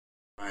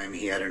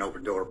He had an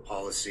open door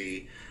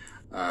policy.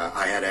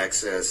 I had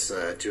access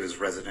to his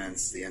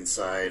residence, the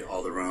inside,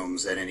 all the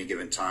rooms at any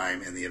given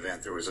time in the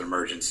event there was an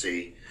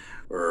emergency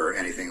or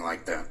anything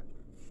like that.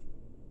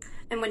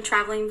 And when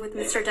traveling with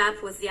Mr.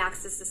 Depp, was the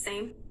access the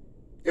same?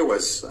 It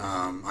was.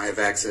 I have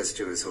access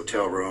to his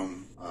hotel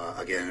room.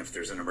 Again, if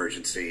there's an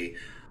emergency,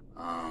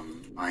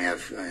 I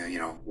have,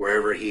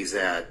 wherever he's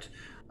at,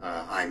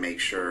 I make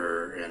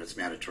sure, and it's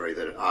mandatory,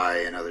 that I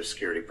and other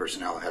security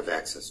personnel have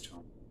access to him.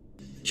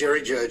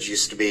 Jerry Judge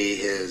used to be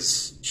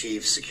his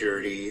chief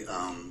security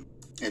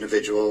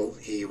individual.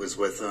 He was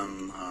with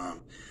him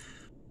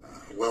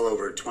well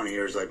over 20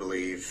 years, I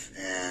believe,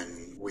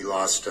 and we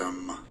lost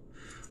him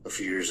a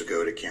few years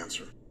ago to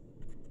cancer.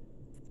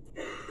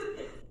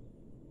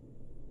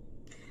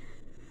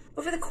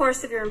 Over the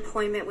course of your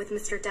employment with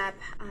Mr. Depp,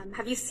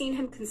 have you seen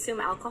him consume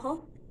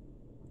alcohol?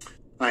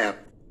 I have.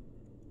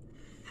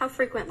 How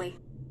frequently?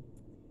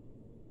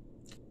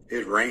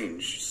 It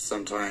ranged.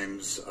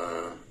 Sometimes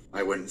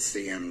I wouldn't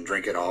see him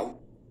drink at all,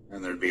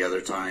 and there'd be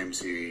other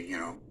times he,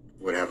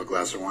 would have a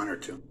glass of wine or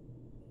two.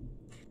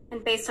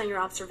 And based on your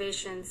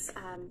observations,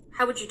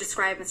 how would you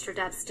describe Mr.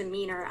 Depp's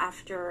demeanor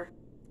after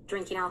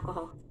drinking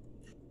alcohol?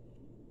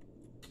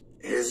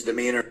 His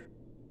demeanor,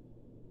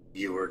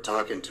 you were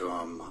talking to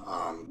him,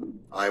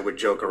 I would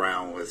joke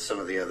around with some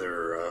of the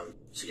other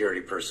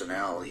security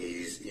personnel.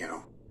 He's,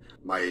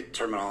 my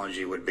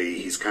terminology would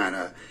be he's kind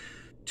of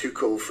too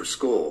cool for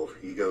school.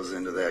 He goes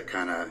into that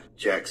kind of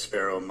Jack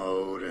Sparrow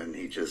mode, and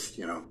he just,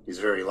 he's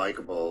very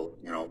likable,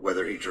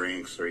 whether he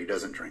drinks or he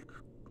doesn't drink.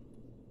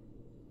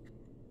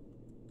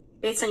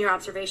 Based on your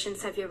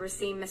observations, have you ever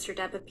seen Mr.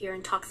 Depp appear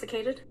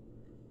intoxicated?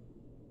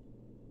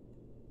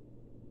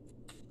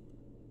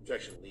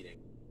 Objection leading.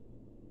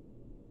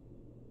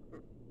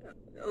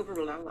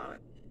 Overruled, I'll allow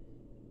it.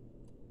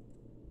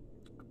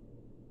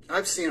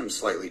 I've seen him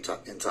slightly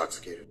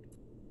intoxicated.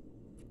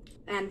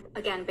 And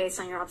again, based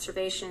on your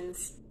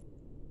observations,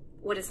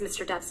 what is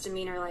Mr. Depp's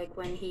demeanor like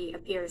when he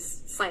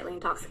appears slightly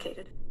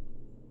intoxicated?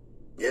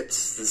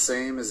 It's the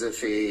same as if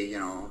he,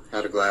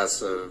 had a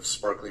glass of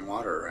sparkling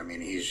water. I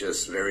mean, he's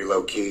just very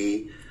low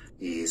key.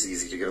 He's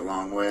easy to get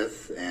along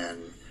with,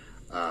 and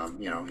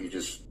he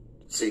just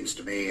seems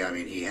to me,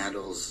 he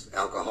handles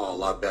alcohol a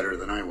lot better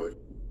than I would.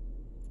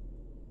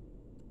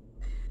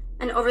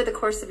 And over the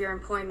course of your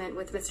employment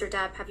with Mr.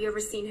 Depp, have you ever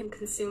seen him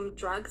consume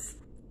drugs?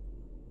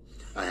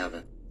 I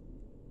haven't.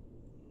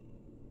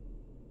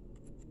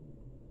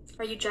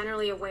 Are you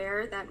generally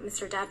aware that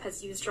Mr. Depp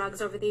has used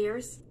drugs over the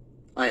years?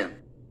 I am.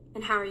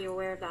 And how are you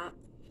aware of that?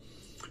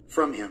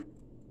 From him.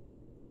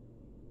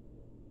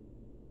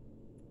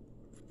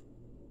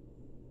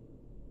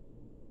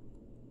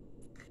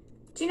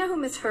 Do you know who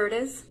Miss Heard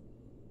is?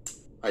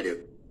 I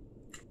do.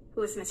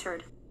 Who is Miss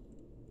Heard?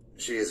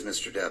 She is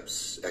Mr.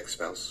 Depp's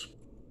ex-spouse.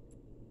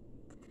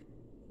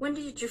 When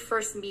did you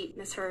first meet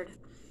Miss Heard?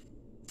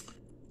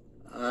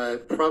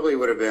 It probably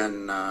would have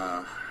been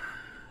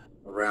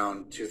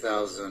around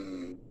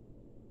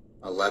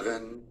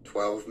 2011,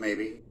 12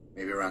 maybe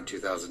around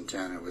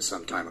 2010. It was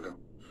some time ago.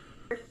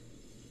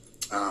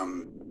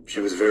 She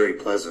was very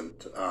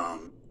pleasant,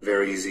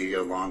 very easy to get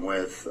along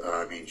with.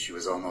 She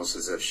was almost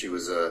as if she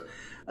was a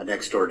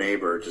next door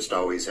neighbor, just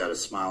always had a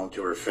smile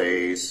to her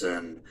face,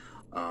 and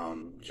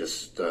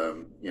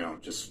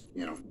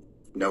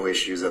no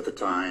issues at the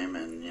time,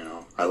 and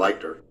I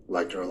liked her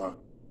a lot.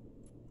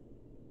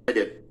 I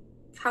did.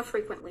 How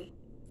frequently?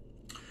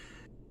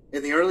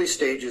 In the early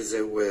stages,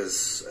 it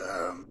was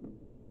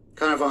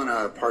kind of on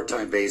a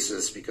part-time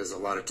basis, because a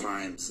lot of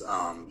times,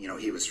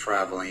 he was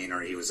traveling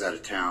or he was out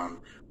of town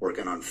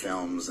working on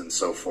films and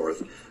so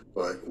forth.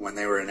 But when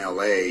they were in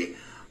LA,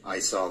 I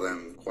saw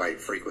them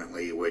quite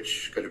frequently,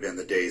 which could have been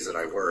the days that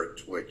I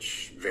worked,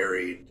 which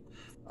varied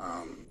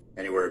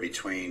anywhere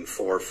between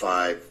 4,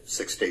 5,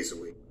 6 days a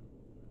week.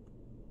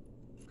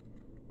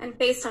 And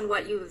based on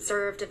what you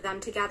observed of them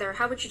together,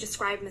 how would you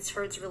describe Miss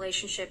Heard's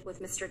relationship with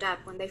Mr. Depp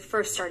when they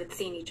first started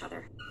seeing each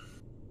other?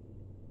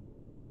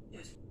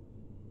 Yes.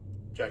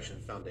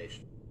 Objection,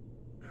 foundation.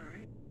 All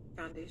right,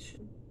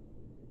 foundation.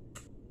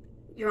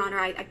 Your Honor,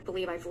 I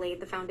believe I've laid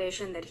the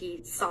foundation that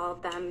he saw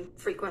them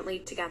frequently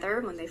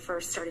together when they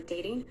first started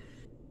dating.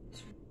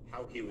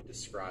 How he would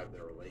describe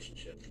their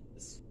relationship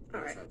is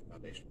all right. The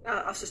foundation.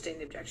 I'll sustain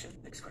the objection.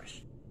 Next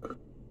question.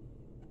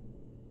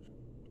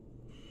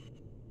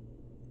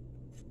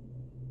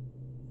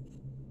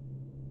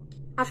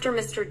 After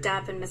Mr.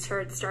 Depp and Miss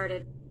Heard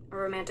started a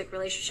romantic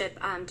relationship,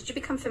 did you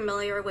become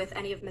familiar with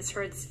any of Miss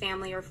Heard's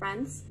family or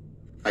friends?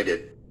 I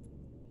did.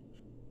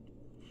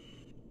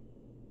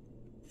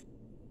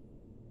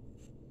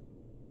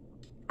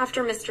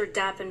 After Mr.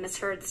 Depp and Miss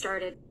Heard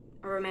started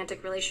a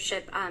romantic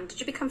relationship, did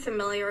you become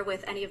familiar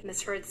with any of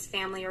Miss Heard's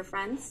family or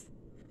friends?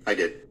 I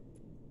did.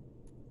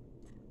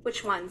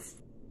 Which ones?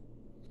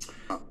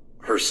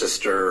 Her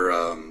sister,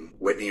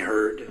 Whitney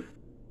Heard.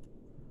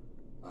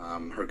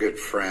 Her good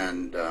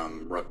friend,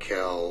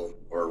 Raquel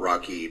or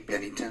Rocky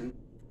Pennington.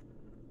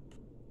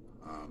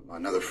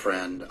 Another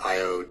friend,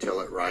 Io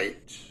Tillett Wright.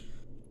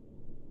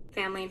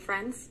 Family and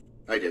friends?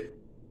 I did.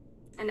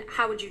 And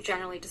how would you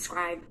generally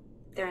describe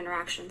their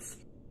interactions?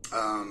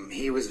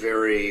 He was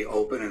very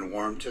open and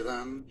warm to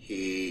them.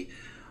 He,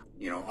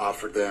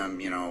 offered them,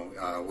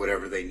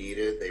 whatever they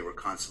needed. They were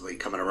constantly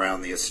coming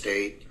around the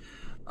estate.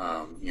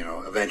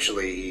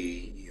 Eventually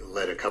he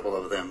let a couple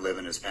of them live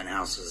in his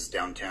penthouses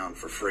downtown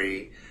for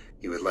free.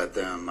 He would let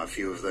a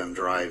few of them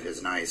drive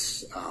his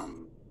nice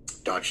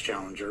Dodge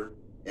Challenger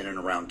in and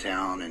around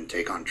town and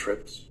take on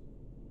trips.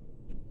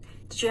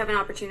 Did you have an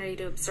opportunity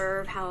to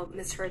observe how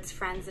Ms. Heard's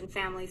friends and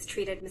families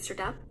treated Mr.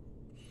 Depp?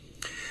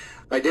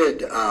 I did.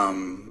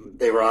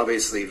 They were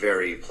obviously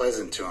very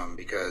pleasant to him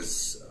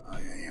because,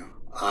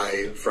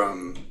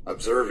 from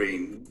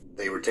observing,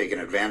 they were taking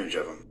advantage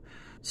of him.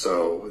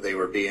 So they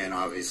were being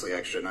obviously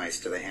extra nice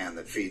to the hand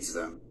that feeds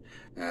them.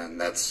 And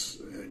that's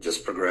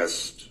just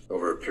progressed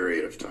over a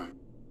period of time.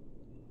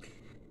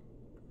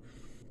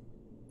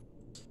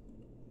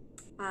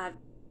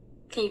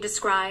 Can you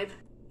describe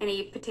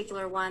any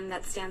particular one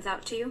that stands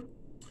out to you?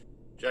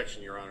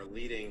 Objection, Your Honor.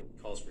 Leading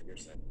calls for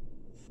hearsay.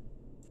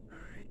 All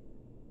right.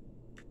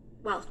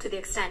 Well, to the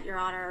extent, Your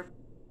Honor,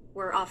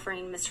 we're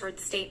offering Ms.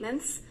 Heard's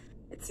statements.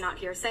 It's not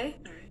hearsay.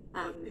 All right.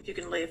 Well, if you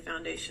can lay a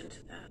foundation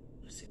to that.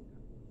 Let's see.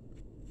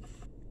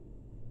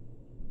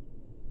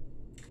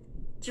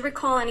 Do you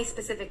recall any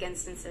specific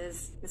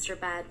instances, Mr.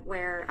 Bett,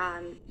 where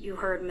you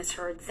heard Ms.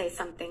 Heard say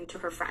something to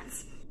her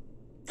friends?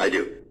 I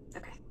do.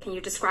 Okay. Can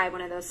you describe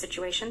one of those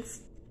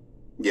situations?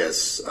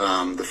 Yes.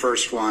 The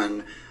first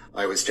one,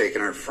 I was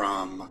taking her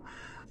from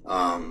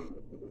Mr.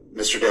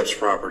 Depp's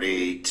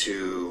property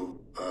to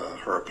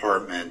her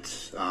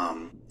apartment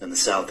in the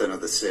south end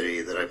of the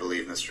city that I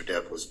believe Mr.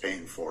 Depp was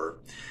paying for.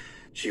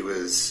 She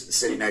was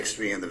sitting next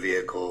to me in the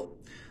vehicle.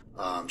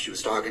 She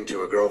was talking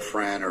to a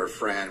girlfriend or a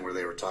friend where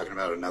they were talking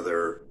about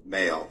another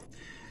male.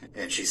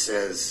 And she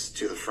says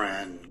to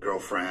the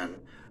girlfriend,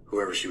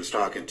 whoever she was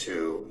talking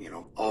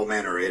to, all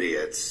men are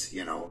idiots,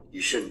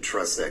 you shouldn't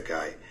trust that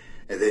guy.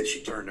 And then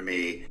she turned to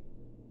me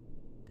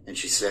and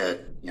she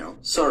said,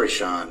 sorry,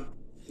 Sean,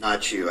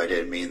 not you, I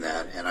didn't mean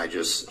that. And I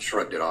just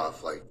shrugged it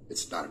off like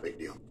it's not a big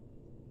deal.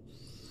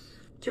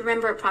 Do you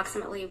remember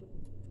approximately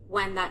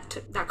when that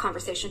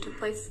conversation took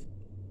place?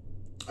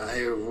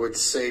 I would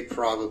say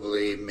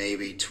probably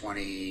maybe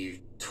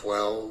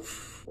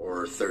 2012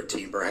 or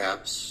 13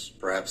 perhaps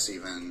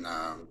even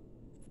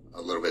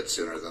a little bit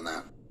sooner than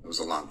that. It was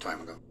a long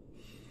time ago.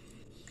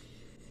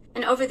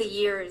 And over the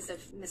years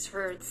of Ms.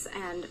 Heard's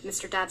and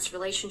Mr. Depp's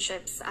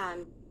relationships,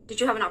 did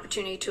you have an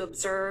opportunity to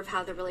observe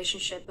how the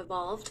relationship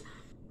evolved?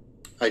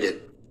 I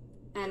did.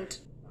 And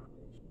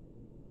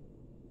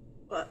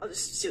Well, I'll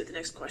just see what the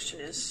next question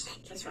is.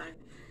 That's fine.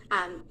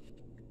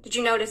 did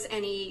you notice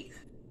any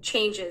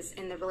changes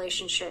in the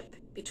relationship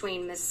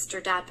between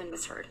Mr. Depp and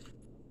Ms. Heard?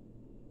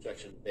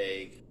 Objection.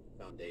 Vague,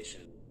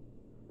 foundation,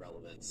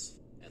 relevance,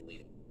 and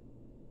leading.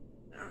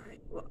 All right.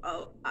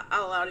 Well,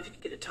 I'll allow it if you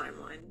could get a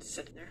timeline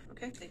set in there.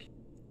 Okay. Thank you.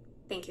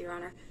 Thank you, Your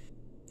Honor.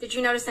 Did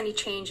you notice any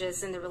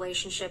changes in the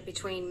relationship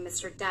between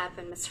Mr. Depp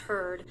and Ms.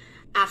 Heard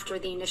after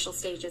the initial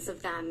stages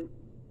of them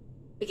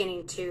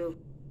beginning to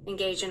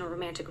engage in a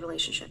romantic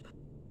relationship?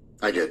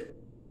 I did.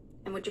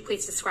 And would you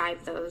please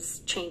describe those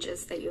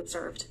changes that you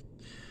observed?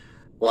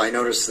 Well, I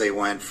noticed they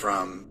went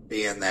from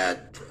being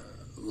that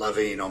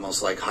loving,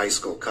 almost like high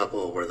school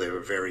couple where they were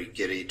very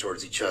giddy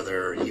towards each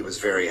other. He was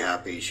very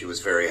happy. She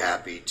was very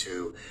happy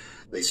to,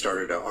 they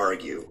started to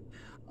argue.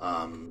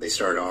 They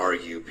started to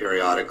argue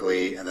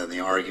periodically, and then the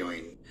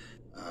arguing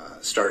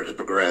started to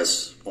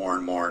progress more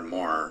and more and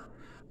more.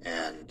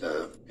 And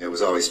it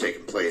was always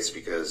taking place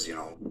because,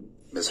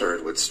 Ms.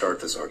 Heard would start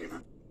this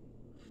argument.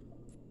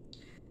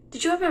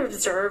 Did you ever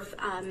observe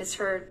Ms.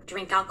 Heard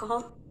drink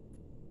alcohol?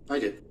 I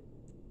did.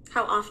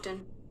 How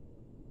often?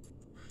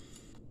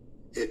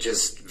 It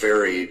just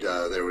varied.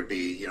 There would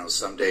be,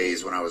 some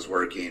days when I was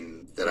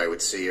working that I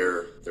would see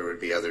her. There would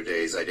be other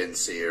days I didn't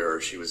see her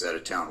or she was out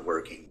of town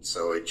working.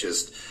 So it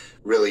just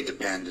really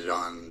depended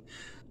on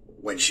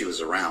when she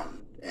was around.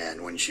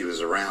 And when she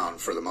was around,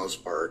 for the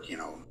most part,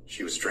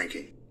 she was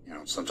drinking.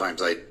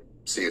 Sometimes I'd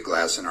see a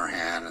glass in her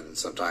hand and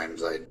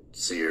sometimes I'd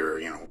see her,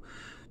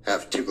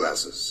 have 2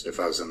 glasses if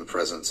I was in the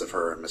presence of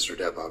her and Mr.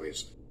 Depp,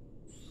 obviously.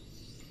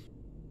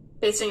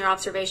 Based on your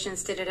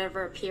observations, did it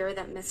ever appear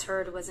that Ms.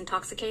 Heard was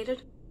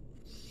intoxicated?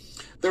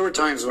 There were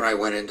times when I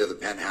went into the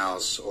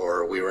penthouse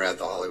or we were at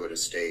the Hollywood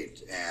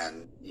estate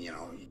and,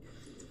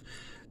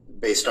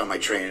 based on my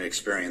training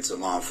experience in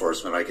law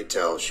enforcement, I could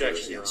tell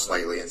she was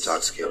slightly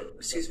intoxicated.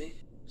 Excuse me.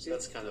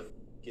 That's kind of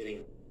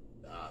getting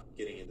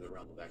into the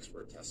realm of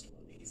expert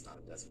testimony. He's not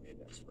a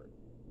designated expert.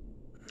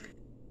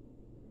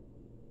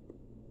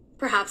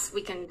 Perhaps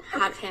we can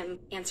have him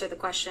answer the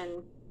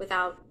question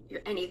without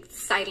any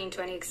citing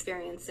to any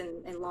experience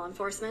in law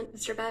enforcement,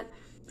 Mr. Bett?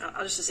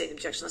 I'll just say the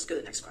objection. Let's go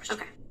to the next question.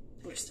 Okay,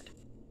 understood.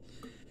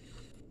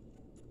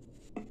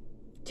 Do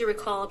you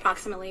recall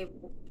approximately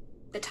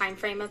the time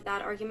frame of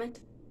that argument?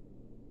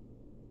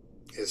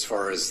 As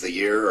far as the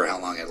year or how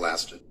long it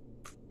lasted?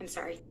 I'm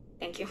sorry.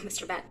 Thank you,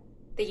 Mr. Bett.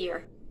 The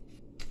year.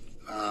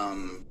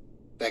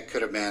 That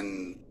could have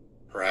been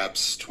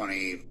perhaps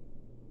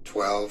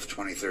 2012,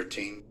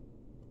 2013.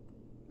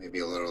 maybe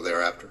a little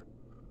thereafter.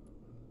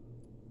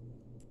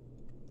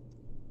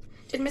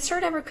 Did Ms.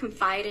 Heard ever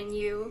confide in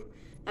you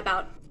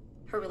about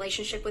her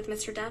relationship with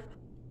Mr. Depp?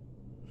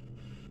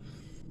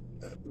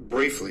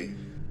 Briefly.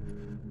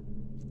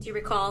 Do you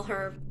recall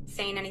her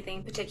saying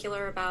anything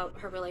particular about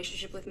her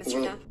relationship with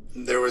Mr. Depp?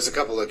 There was a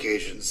couple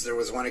occasions. There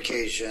was one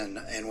occasion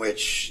in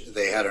which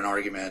they had an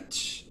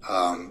argument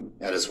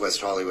at his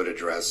West Hollywood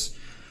address.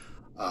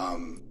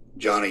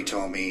 Johnny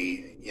told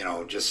me,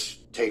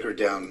 just take her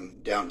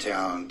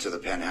downtown to the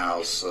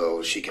penthouse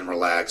so she can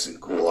relax and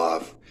cool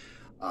off.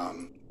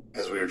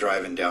 As we were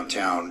driving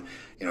downtown,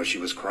 she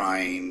was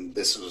crying.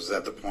 This was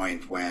at the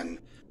point when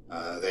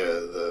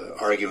the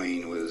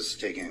arguing was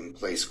taking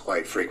place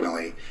quite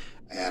frequently.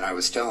 And I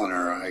was telling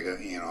her,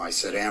 I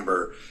said,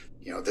 Amber,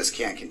 this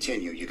can't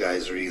continue. You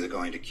guys are either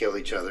going to kill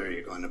each other or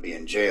you're going to be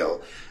in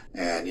jail.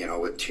 And,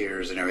 with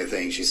tears and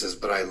everything, she says,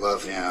 but I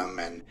love him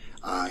and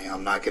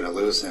I'm not going to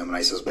lose him. And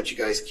I says, but you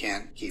guys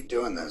can't keep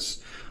doing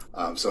this.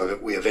 So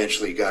we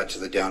eventually got to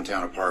the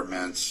downtown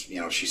apartments.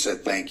 She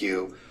said, thank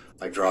you.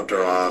 I dropped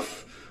her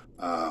off.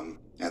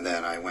 And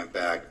then I went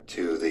back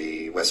to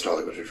the West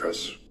Hollywood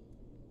address.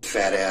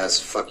 Fat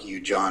ass, fuck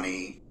you,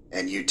 Johnny,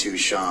 and you too,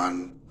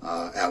 Sean.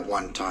 At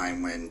one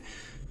time when,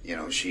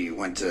 she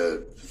went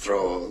to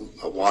throw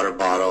a water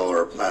bottle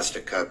or a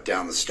plastic cup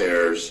down the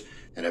stairs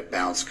and it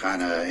bounced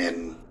kind of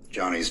in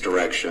Johnny's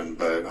direction,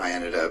 but I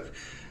ended up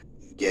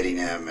getting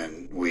him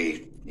and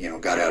we,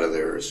 got out of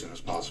there as soon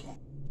as possible.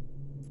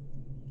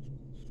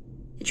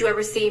 Did you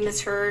ever see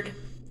Ms. Heard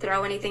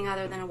throw anything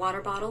other than a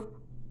water bottle?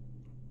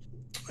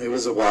 It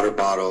was a water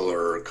bottle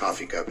or a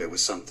coffee cup. It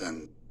was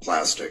something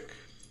plastic.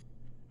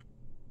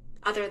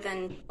 Other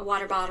than a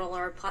water bottle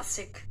or a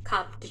plastic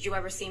cup, did you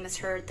ever see Ms.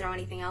 Heard throw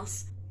anything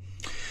else?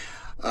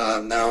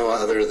 No,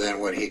 other than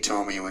what he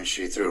told me when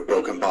she threw a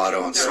broken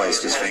bottle and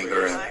sliced his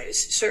finger.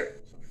 Sir,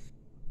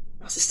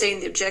 I'll sustain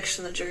the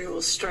objection. The jury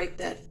will strike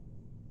that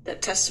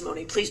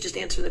testimony. Please just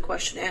answer the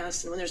question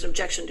asked, and when there's an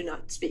objection, do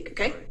not speak,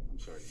 okay? I'm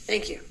sorry.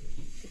 Thank you.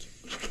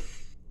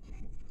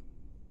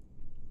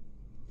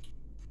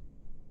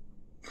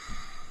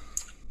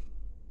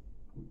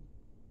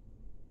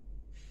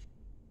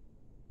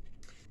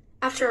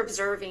 After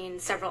observing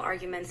several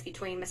arguments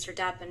between Mr.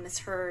 Depp and Ms.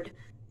 Heard,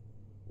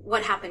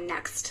 what happened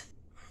next?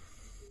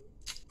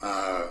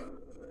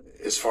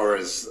 As far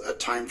as a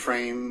time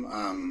frame,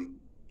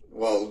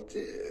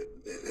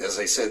 as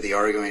I said, the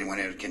arguing, when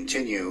it would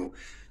continue,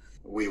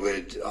 we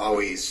would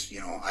always,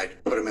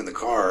 I'd put him in the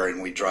car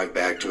and we'd drive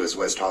back to his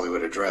West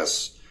Hollywood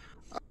address.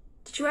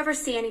 Did you ever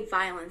see any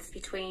violence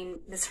between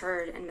Ms.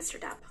 Heard and Mr.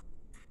 Depp?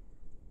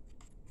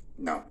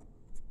 No.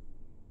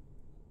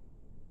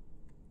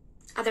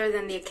 Other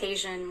than the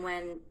occasion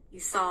when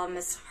you saw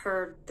Ms.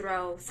 Heard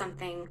throw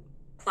something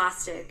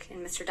plastic in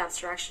Mr. Depp's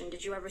direction,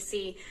 did you ever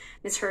see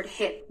Ms. Heard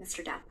hit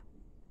Mr.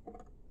 Depp?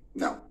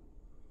 No.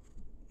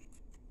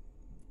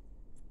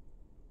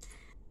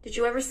 Did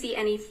you ever see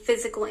any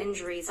physical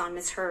injuries on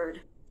Ms.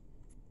 Heard?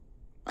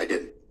 I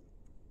didn't.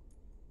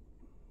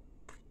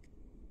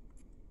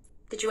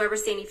 Did you ever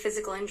see any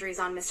physical injuries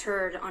on Ms.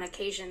 Heard on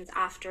occasions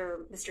after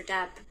Mr.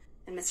 Depp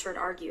and Ms. Heard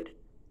argued?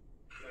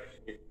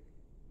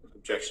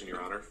 Objection,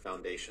 Your Honor.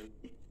 Foundation.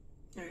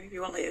 All right,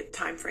 you want a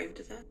time frame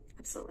to that?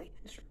 Absolutely.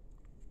 Sure.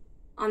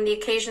 On the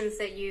occasions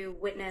that you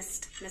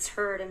witnessed Ms.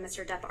 Heard and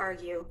Mr. Depp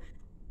argue,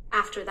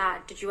 after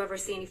that, did you ever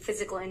see any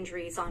physical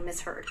injuries on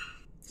Ms. Heard?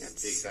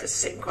 That's the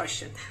same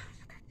question. Okay.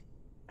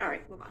 All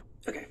right, Move on.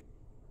 okay.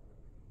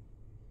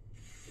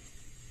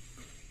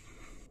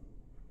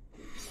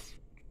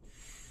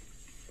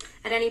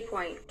 At any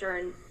point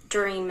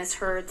during Ms.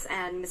 Heard's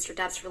and Mr.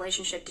 Depp's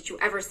relationship, did you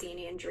ever see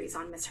any injuries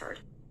on Ms. Heard?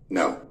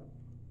 No.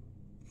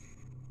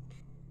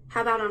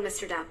 How about on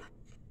Mr. Depp?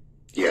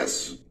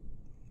 Yes.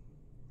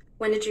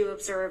 When did you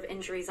observe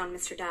injuries on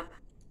Mr. Depp?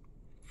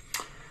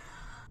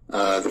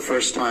 The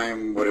first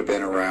time would have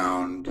been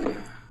around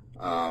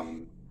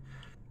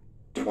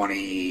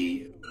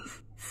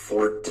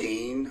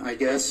 2014, I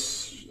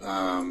guess,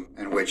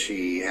 in which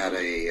he had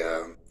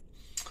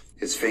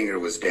his finger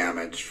was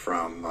damaged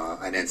from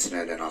an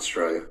incident in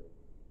Australia.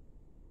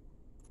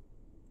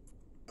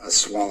 A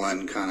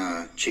swollen kind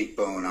of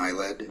cheekbone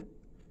eyelid.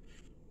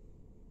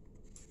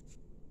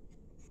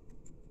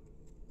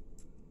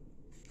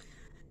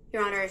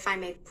 Your Honor, if I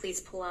may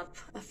please pull up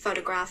a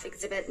photograph,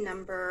 exhibit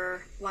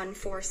number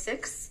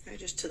 146. Okay,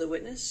 just to the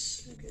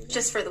witness? Okay.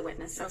 Just for the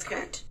witness, that's Okay.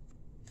 correct.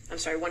 I'm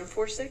sorry,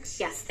 146?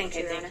 Yes, thank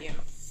you, Your thank Honor. you.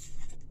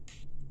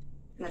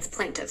 And that's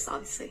plaintiffs,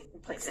 obviously.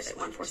 Plaintiffs, Exhibit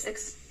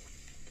 146.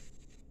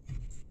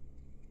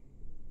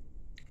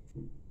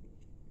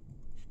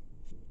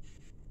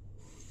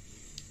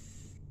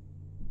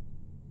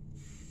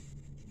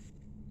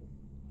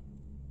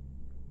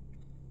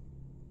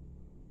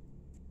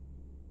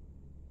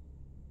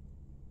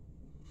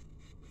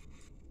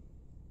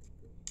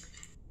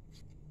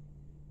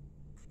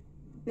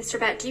 Mr.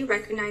 Bett, do you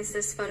recognize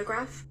this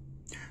photograph?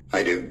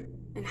 I do,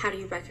 And how do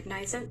you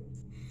recognize it?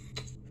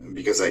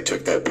 because I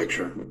took that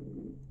picture.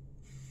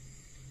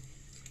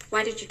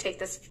 Why did you take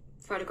this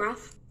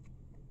photograph?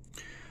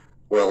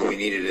 Well, we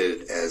needed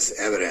it as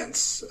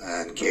evidence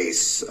in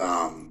case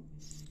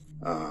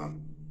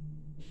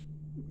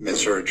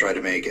Ms. Hurd tried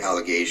to make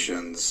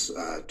allegations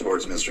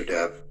towards Mr.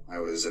 Depp. I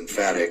was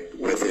emphatic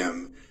with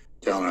him,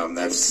 telling him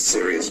that's a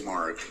serious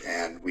mark,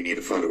 and we need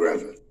to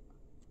photograph it.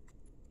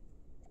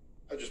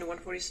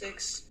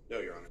 146? No,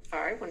 Your Honor. All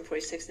right,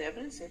 146 in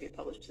evidence and be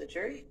published to the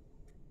jury.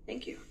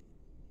 Thank you.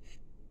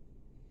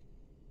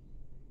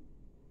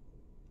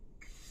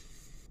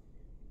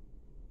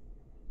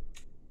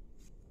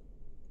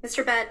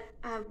 Mr. Bett,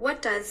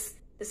 what does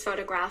this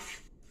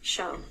photograph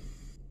show?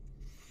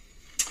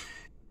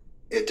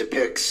 It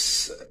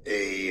depicts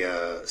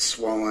a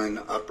swollen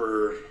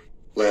upper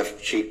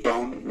left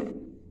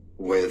cheekbone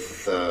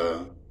with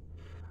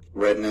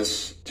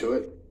redness to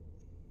it.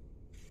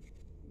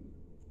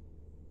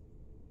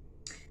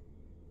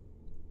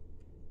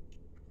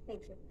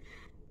 Thank you.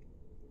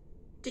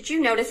 Did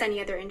you notice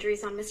any other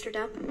injuries on Mr.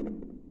 Depp?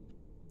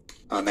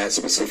 On that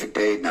specific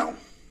day, no.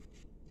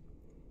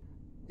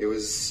 It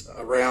was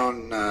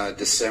around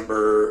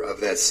December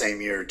of that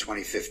same year,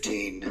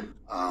 2015.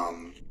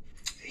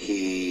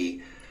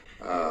 He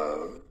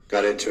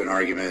got into an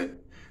argument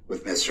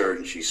with Miss Hurd,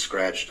 and she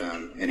scratched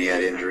him, and he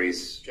had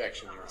injuries.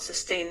 Objection, Your Honor.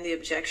 Sustain the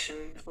objection.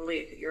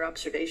 Only your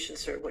observation,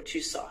 sir, what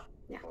you saw.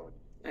 Yeah. All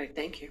right,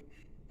 thank you.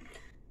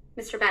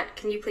 Mr. Bett,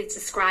 can you please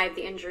describe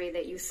the injury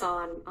that you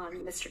saw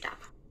on Mr.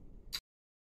 Depp?